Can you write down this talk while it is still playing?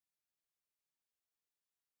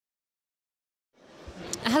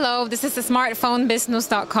Hello, this is the smartphone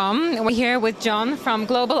biz-news.com. We're here with John from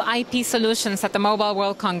Global IP Solutions at the Mobile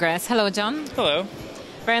World Congress. Hello, John. Hello.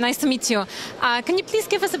 Very nice to meet you. Can you please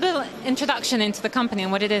give us a bit of introduction into the company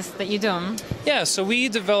and what it is that you do? Yeah, so we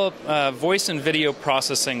develop voice and video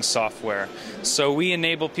processing software. So we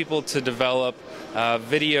enable people to develop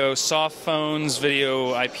video soft phones,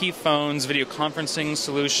 video IP phones, video conferencing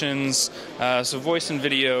solutions, so voice and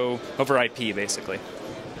video over IP, basically.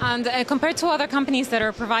 And compared to other companies that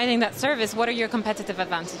are providing that service, what are your competitive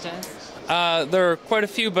advantages? There are quite a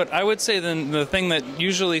few, but I would say the thing that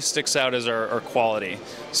usually sticks out is our quality.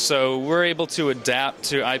 So we're able to adapt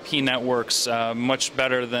to IP networks much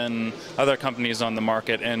better than other companies on the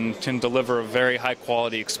market and can deliver a very high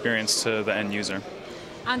quality experience to the end user.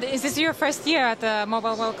 And is this your first year at the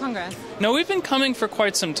Mobile World Congress? No, we've been coming for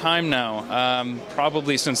quite some time now,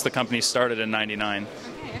 probably since the company started in '99.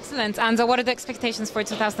 Excellent. And what are the expectations for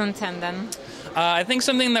 2010 then? I think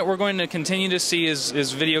something that we're going to continue to see is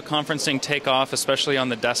video conferencing take off, especially on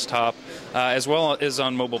the desktop, as well as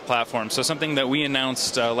on mobile platforms. So something that we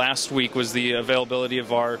announced last week was the availability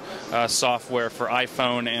of our software for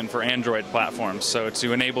iPhone and for Android platforms. So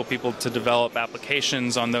to enable people to develop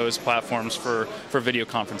applications on those platforms for video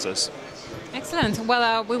conferences. Excellent.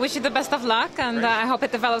 Well, we wish you the best of luck, and I hope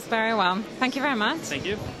it develops very well. Thank you very much. Thank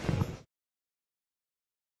you.